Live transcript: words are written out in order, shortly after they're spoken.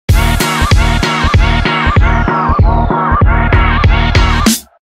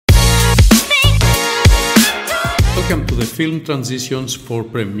film transitions for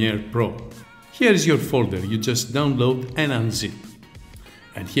Premiere Pro. Here is your folder, you just download and unzip.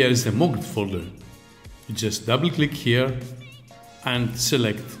 And here is the mocked folder. You just double click here and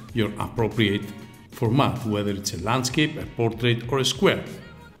select your appropriate format, whether it's a landscape, a portrait or a square.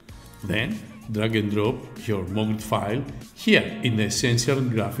 Then drag and drop your mocked file here in the Essential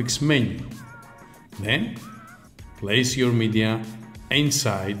Graphics menu. Then place your media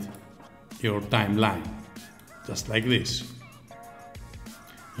inside your timeline, just like this.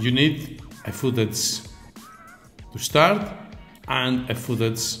 You need a footage to start and a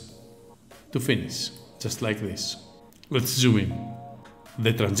footage to finish, just like this. Let's zoom in.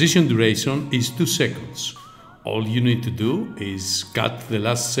 The transition duration is 2 seconds. All you need to do is cut the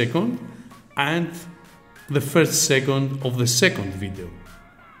last second and the first second of the second video.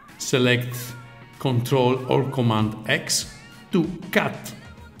 Select Ctrl or Command X to cut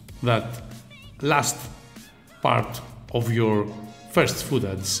that last part of your first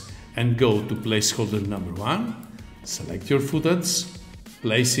footage and go to placeholder number 1. Select your footage,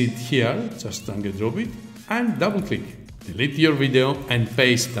 place it here, just drag and drop it, and double click. Delete your video and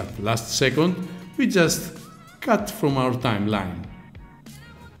paste that last second we just cut from our timeline.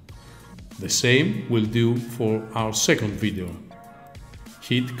 The same will do for our second video.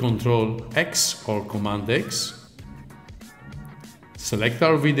 Hit Ctrl X or Command X, select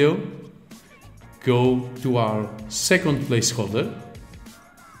our video, go to our second placeholder,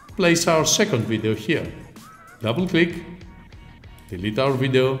 place our second video here, double click, delete our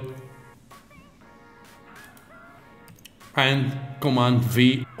video, and Command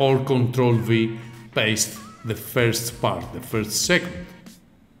V or Ctrl V paste the first part, the first second.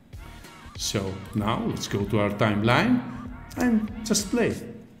 So now let's go to our timeline and just play.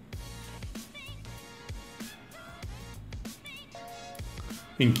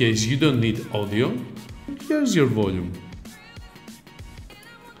 In case you don't need audio, here's your volume.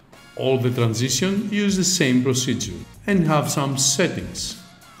 All the transitions use the same procedure and have some settings.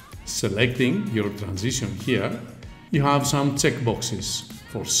 Selecting your transition here, you have some checkboxes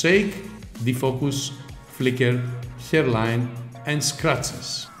for shake, defocus, flicker, hairline and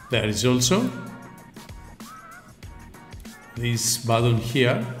scratches. There is also this button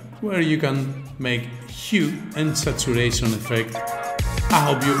here where you can make hue and saturation effect. I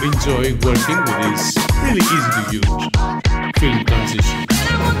hope you enjoy working with this really easy to use film transition.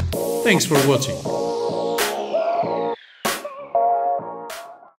 Thanks for watching.